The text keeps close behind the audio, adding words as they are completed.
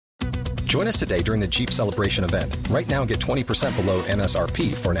Join us today during the Jeep Celebration event. Right now, get 20% below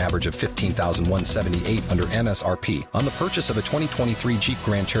MSRP for an average of $15,178 under MSRP on the purchase of a 2023 Jeep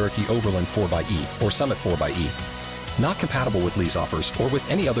Grand Cherokee Overland 4xE or Summit 4xE. Not compatible with lease offers or with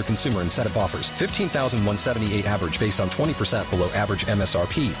any other consumer incentive offers. $15,178 average based on 20% below average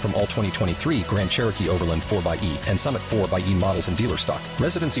MSRP from all 2023 Grand Cherokee Overland 4xE and Summit 4xE models in dealer stock.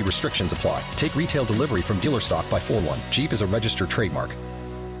 Residency restrictions apply. Take retail delivery from dealer stock by 4/1. Jeep is a registered trademark.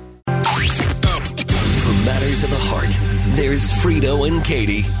 For matters of the heart, there's Frito and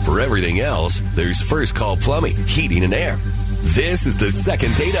Katie. For everything else, there's First Call Plumbing, Heating and Air. This is the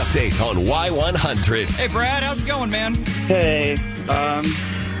second date update on Y100. Hey, Brad, how's it going, man? Hey,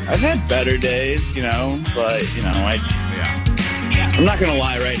 I've had better days, but, I'm not going to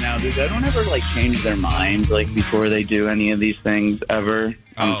lie right now, dude. I don't ever, change their minds, before they do any of these things ever.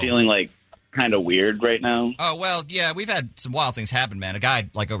 I'm feeling, kind of weird right now. Oh, well, yeah, we've had some wild things happen, man. A guy,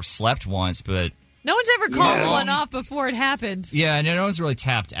 overslept once, but... No one's ever called one off before it happened. Yeah, no one's really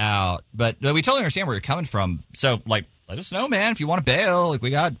tapped out. But we totally understand where you're coming from. So, let us know, man, if you want to bail.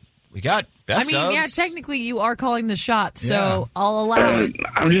 We got best ofs. Yeah, technically you are calling the shots, so I'll allow it.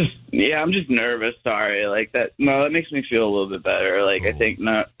 I'm just nervous. Sorry, that. No, that makes me feel a little bit better. I think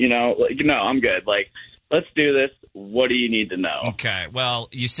no, I'm good. Let's do this. What do you need to know? Okay. Well,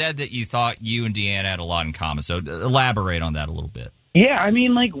 you said that you thought you and Deanna had a lot in common, so elaborate on that a little bit. Yeah,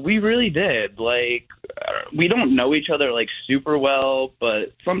 we really did. We don't know each other, super well,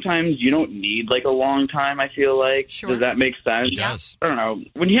 but sometimes you don't need, a long time, I feel like. Sure. Does that make sense? It does. I don't know.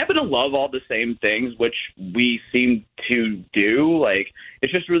 When you happen to love all the same things, which we seem to do,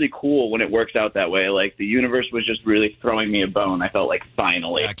 it's just really cool when it works out that way. The universe was just really throwing me a bone, I felt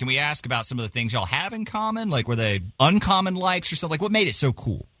finally. Can we ask about some of the things y'all have in common? Were they uncommon likes or something? What made it so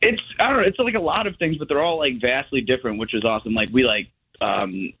cool? I don't know. It's a lot of things, but they're all vastly different, which is awesome. We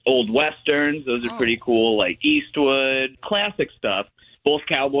old westerns; those are pretty cool. Eastwood, classic stuff. Both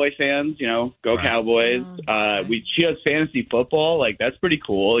Cowboy fans, go right. Cowboys. She has fantasy football, that's pretty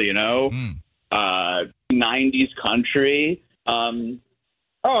cool. 90s country. I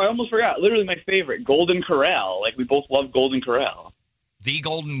almost forgot. Literally my favorite, Golden Corral. We both love Golden Corral. The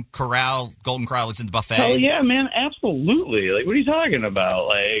Golden Corral is in the buffet? Hell yeah, man. Absolutely. What are you talking about?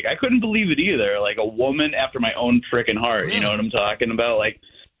 I couldn't believe it either. A woman after my own frickin' heart. Really? You know what I'm talking about?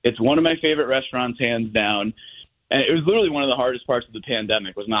 It's one of my favorite restaurants, hands down. And it was literally one of the hardest parts of the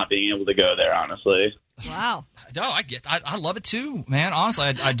pandemic was not being able to go there, honestly. Wow. No, I love it too, man. Honestly,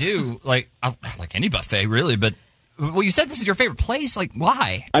 I do. I like any buffet, really. But, well, you said this is your favorite place.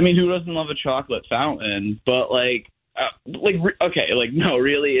 Why? Who doesn't love a chocolate fountain? But, no,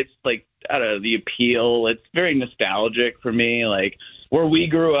 really, it's I don't know, the appeal. It's very nostalgic for me. Where we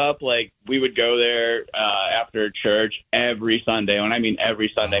grew up, we would go there after church every Sunday. When I mean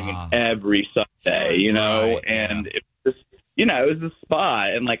every Sunday, I mean every Sunday, Right, and it was just, it was a spot.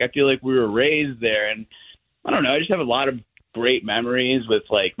 And I feel we were raised there. And I don't know, I just have a lot of great memories with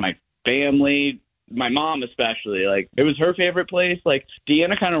my family. My mom especially, it was her favorite place.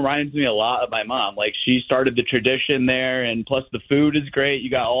 Deanna kind of reminds me a lot of my mom. She started the tradition there, and plus the food is great. You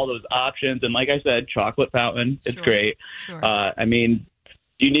got all those options, and like I said, chocolate fountain, it's great. Sure.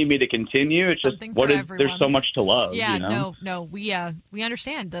 Do you need me to continue? It's something just there's so much to love. Yeah, no, we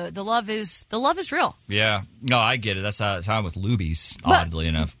understand. The love is real. Yeah, no, I get it. That's how I'm with Luby's, oddly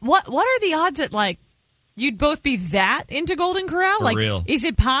enough. What are the odds that you'd both be that into Golden Corral? For real? Is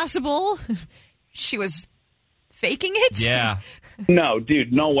it possible? She was faking it? Yeah. No,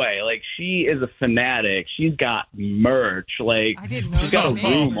 dude, no way. She is a fanatic. She's got merch. I didn't know. She's got a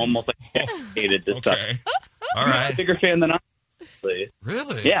room almost dedicated to stuff. All right. She's a bigger fan than I am.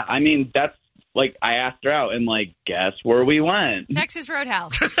 Really? Yeah, that's I asked her out and guess where we went? Texas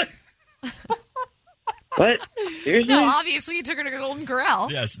Roadhouse. What? Seriously? No, obviously you took her to Golden Corral.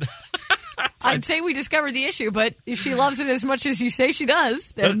 Yes. I'd say we discovered the issue, but if she loves it as much as you say she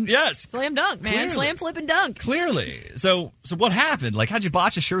does, then yes, slam dunk, man. Clearly. Slam, flip, and dunk. Clearly. So what happened? How'd you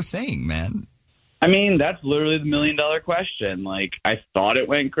botch a sure thing, man? That's literally the $1 million question. I thought it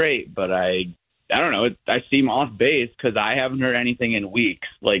went great, but I don't know. I seem off base because I haven't heard anything in weeks.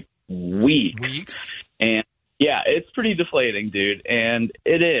 Weeks. Weeks? And, yeah, it's pretty deflating, dude. And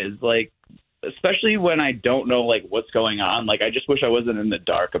it is. Especially when I don't know, what's going on. I just wish I wasn't in the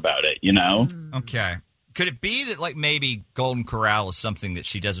dark about it, Okay. Could it be that, maybe Golden Corral is something that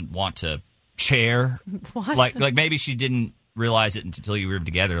she doesn't want to share? What? Maybe she didn't realize it until you were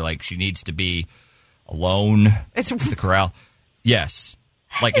together. She needs to be alone at the corral. Yes.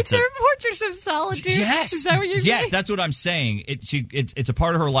 It's her fortress of solitude? Yes. Is that what you're saying? Yes, that's what I'm saying. It's a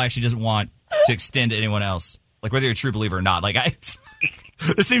part of her life she doesn't want to extend to anyone else. Whether you're a true believer or not.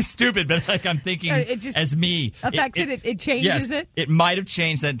 This seems stupid, but like I'm thinking It just as me. affects it changes yes, it. It might have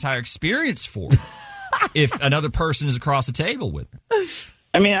changed that entire experience for her if another person is across the table with her.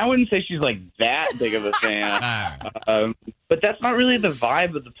 I mean, I wouldn't say she's like that big of a fan, but that's not really the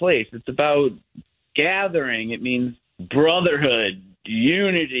vibe of the place. It's about gathering. It means brotherhood,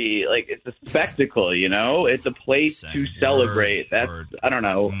 unity. Like, it's a spectacle, you know? It's a place to celebrate. I don't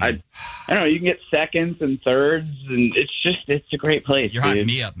know. I don't know. You can get seconds and thirds, and it's a great place. You're hyping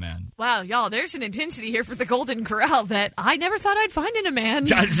me up, man. Wow, y'all, there's an intensity here for the Golden Corral that I never thought I'd find in a man.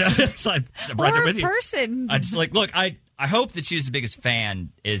 It's like, I'm right there with you. Person. I just like, look, I hope that she's the biggest fan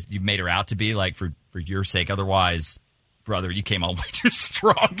as you've made her out to be, like, for your sake. Otherwise, brother, you came all the way too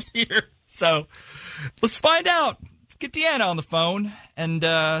strong here. So let's find out. Let's get Deanna on the phone and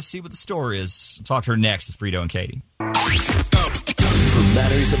see what the story is. We'll talk to her next with Frito and Katie. For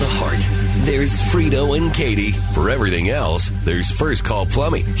matters of the heart, there's Frito and Katie. For everything else, there's First Call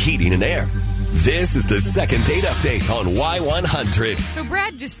Plumbing, Heating and Air. This is the second date update on Y100. So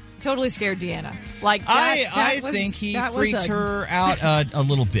Brad just totally scared Deanna. Like I think he freaked her out a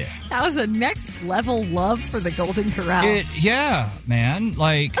little bit. That was a next level love for the Golden Corral. Yeah, man.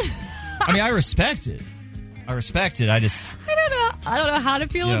 Like, I mean, I respect it. I just I don't know how to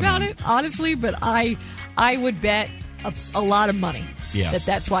feel about it, honestly, but I would bet a lot of money. Yeah.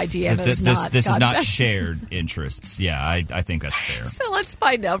 That's why Deanna This is not shared interests. Yeah, I think that's fair. So let's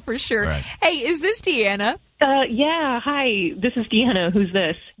find out for sure. Right. Hey, is this Deanna? Yeah, hi. This is Deanna. Who's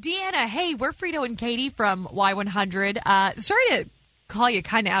this? Deanna, hey, we're Frito and Katie from Y100. Sorry to call you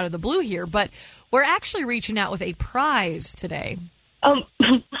kind of out of the blue here, but we're actually reaching out with a prize today.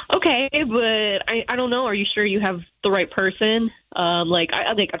 Okay, but I don't know. Are you sure you have the right person?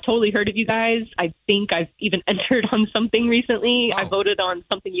 I've totally heard of you guys. I think I've even entered on something recently. Oh. I voted on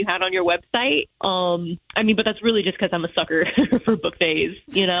something you had on your website. But that's really just because I'm a sucker for buffets,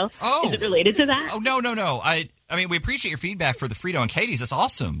 you know? Oh. Is it related to that? Oh, no. I mean, we appreciate your feedback for the Frito and Katie's. That's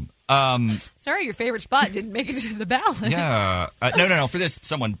awesome. Sorry, your favorite spot didn't make it to the ballot. Yeah. No. For this,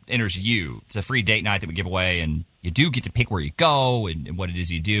 someone enters you. It's a free date night that we give away, and you do get to pick where you go and what it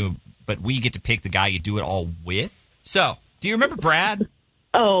is you do, but we get to pick the guy you do it all with. So, do you remember Brad?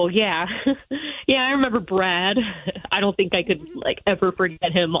 Oh, yeah. Yeah, I remember Brad. I don't think I could, ever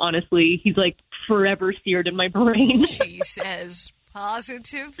forget him, honestly. He's, forever seared in my brain. She says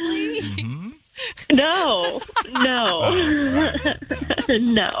positively. Mm-hmm. No. No.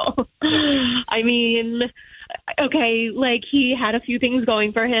 I mean, okay, he had a few things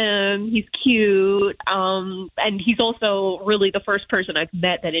going for him. He's cute. And he's also really the first person I've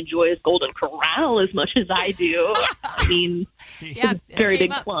met that enjoys Golden Corral as much as I do. I mean, yeah, very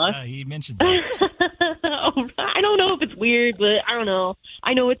big plus. He mentioned that. I don't know if it's weird, but I don't know.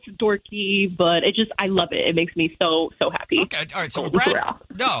 I know it's dorky, but I love it. It makes me so happy. Okay, all right. So Golden Brad, Corral.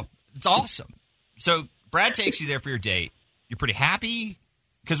 no, it's awesome. So Brad takes you there for your date. You're pretty happy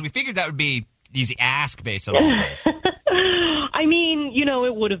because we figured that would be an easy ask based on all of this. I mean,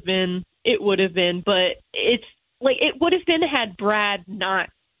 it would have been, but it would have been had Brad not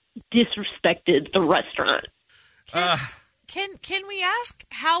disrespected the restaurant. Can we ask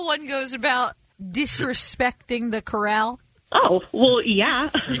how one goes about disrespecting the corral? Oh, well, yeah.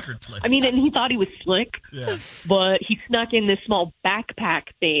 Sacred place. I mean, and he thought he was slick, Yeah. but he snuck in this small backpack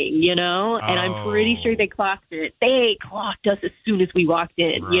thing, and I'm pretty sure they clocked it. They clocked us as soon as we walked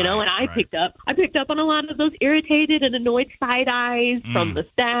in, and I picked up on a lot of those irritated and annoyed side eyes from the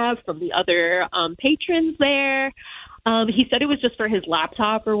staff, from the other patrons there. He said it was just for his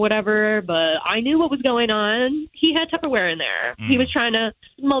laptop or whatever, but I knew what was going on. He had Tupperware in there. He was trying to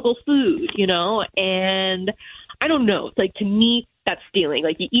smuggle food, and I don't know. It's to me, that's stealing.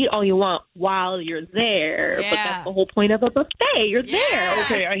 You eat all you want while you're there, but that's the whole point of a buffet. You're there.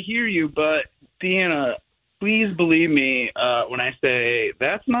 Okay, I hear you, but Deanna, please believe me when I say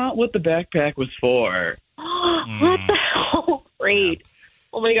that's not what the backpack was for. What the hell? Great.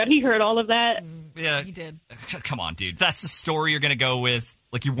 Oh, my God, he heard all of that? Yeah. He did. Come on, dude. That's the story you're going to go with.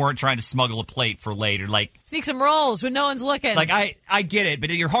 You weren't trying to smuggle a plate for later. Sneak some rolls when no one's looking. I get it, but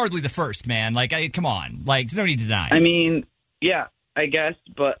you're hardly the first, man. Come on. There's no need to deny. I mean, yeah, I guess,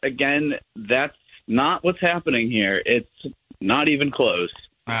 but again, that's not what's happening here. It's not even close.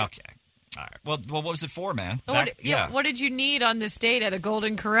 Okay. All right. Well, what was it for, man? What did you need on this date at a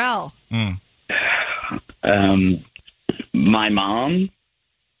Golden Corral? My mom.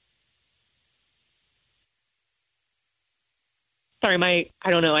 Sorry,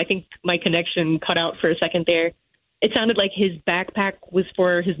 I don't know. I think my connection cut out for a second there. It sounded like his backpack was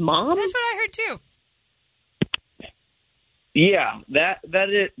for his mom. That's what I heard, too. Yeah,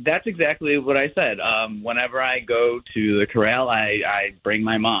 that's exactly what I said. Whenever I go to the corral, I bring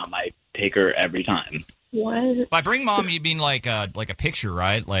my mom. I take her every time. What? By bring mom, you mean like a picture,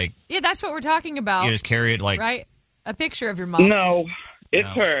 right? Like, Yeah, that's what we're talking about. you just carry it like... Right? A picture of your mom. No, it's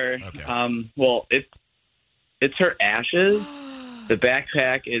No. her. Okay. Well, it's her ashes. The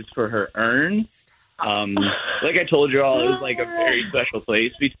backpack is for her urn. Like I told you all, it was like a very special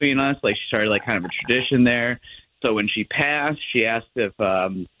place between us. Like she started like kind of a tradition there. So when she passed, she asked if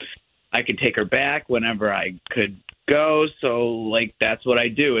I could take her back whenever I could go. So like that's what I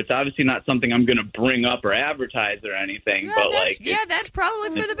do. It's obviously not something I'm going to bring up or advertise or anything. Yeah, but that's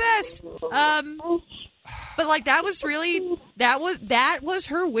probably for the best. But like that was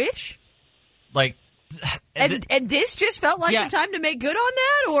her wish. Like, And this just felt like Yeah. the time to make good on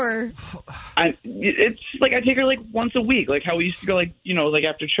that, or it's like I take her like once a week, like how we used to go, like like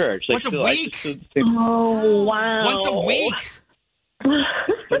after church. Like, Once a so I week? just- Oh, wow. once a week?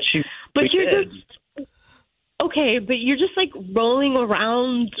 but But we you're did. just okay. But you're just like rolling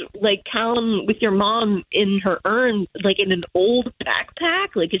around like Callum with your mom in her urn, like in an old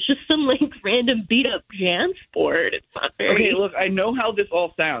backpack. Like it's just some like random beat up JanSport. It's not very. Okay, look, I know how this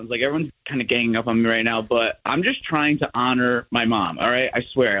all sounds. Like everyone's kind of ganging up on me right now, but I'm just trying to honor my mom. All right, I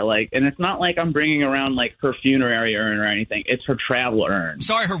swear. Like, and it's not like I'm bringing around like her funerary urn or anything. It's her travel urn.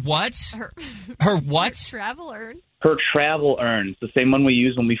 Sorry, her what? Her what? travel urn. Her travel urn. It's the same one we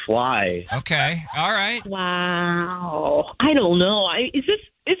use when we fly. Okay, all right. Wow. I don't know. Is this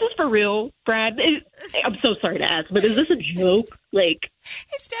for real, Brad? I'm so sorry to ask, but is this a joke? Like,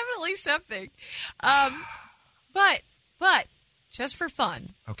 It's definitely something. But just for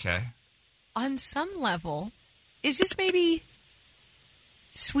fun, Okay. on some level, is this maybe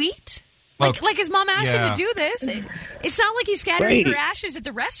sweet? Well, Like his mom asked yeah. him to do this. It's not like he's scattering Right. her ashes at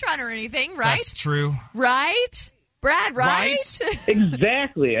the restaurant or anything, right? That's true. Right? Brad, right?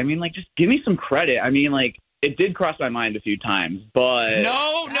 Exactly. I mean, like, just give me some credit. I mean, like, it did cross my mind a few times, but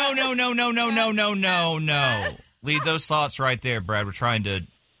No. Leave those thoughts right there, Brad. We're trying to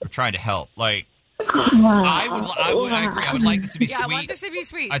help. Like, I agree. I would like this to be Yeah, I sweet. want this to be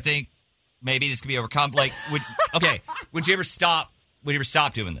sweet. I think maybe this could be overcome. Like, would you ever stop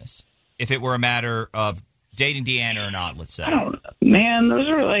doing this if it were a matter of dating Deanna or not? Let's say. I don't know. Man, those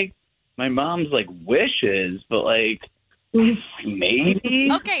are like my mom's like wishes, but like maybe.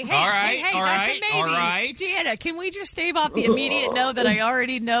 Okay, hey, All right, hey, all that's right, a maybe. all right. Deanna, can we just stave off the immediate no that I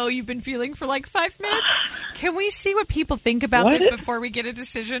already know you've been feeling for like 5 minutes? Can we see what people think about What? this before we get a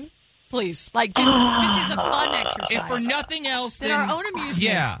decision? Please, like just as a fun exercise. If for nothing else, Then then our own amusement.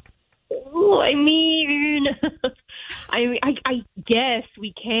 Yeah. I mean, I guess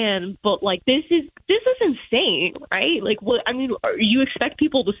we can, but like this is insane, right? Like, what? I mean, you expect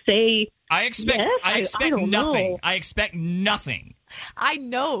people to say? I expect Yes? I don't nothing. know. I expect nothing. I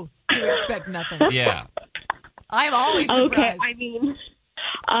know to expect nothing. Yeah. I'm always Okay, surprised. I mean,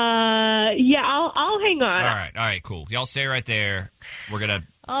 yeah, I'll hang on. All right, cool. Y'all stay right there. We're gonna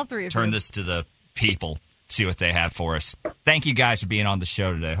All three of turn you. this to the people, see what they have for us. Thank you guys for being on the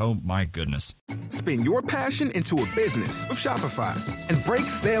show today. Oh my goodness. Spin your passion into a business with Shopify and break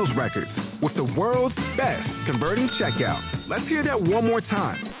sales records with the world's best converting checkout. Let's hear that one more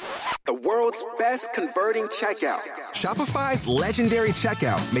time. The world's best converting checkout. Shopify's legendary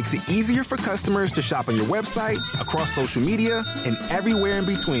checkout makes it easier for customers to shop on your website, across social media, and everywhere in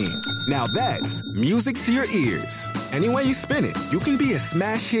between. Now that's music to your ears. Any way you spin it, you can be a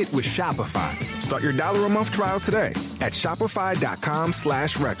smash hit with Shopify. Start your $1 a month trial today at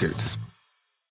shopify.com/records.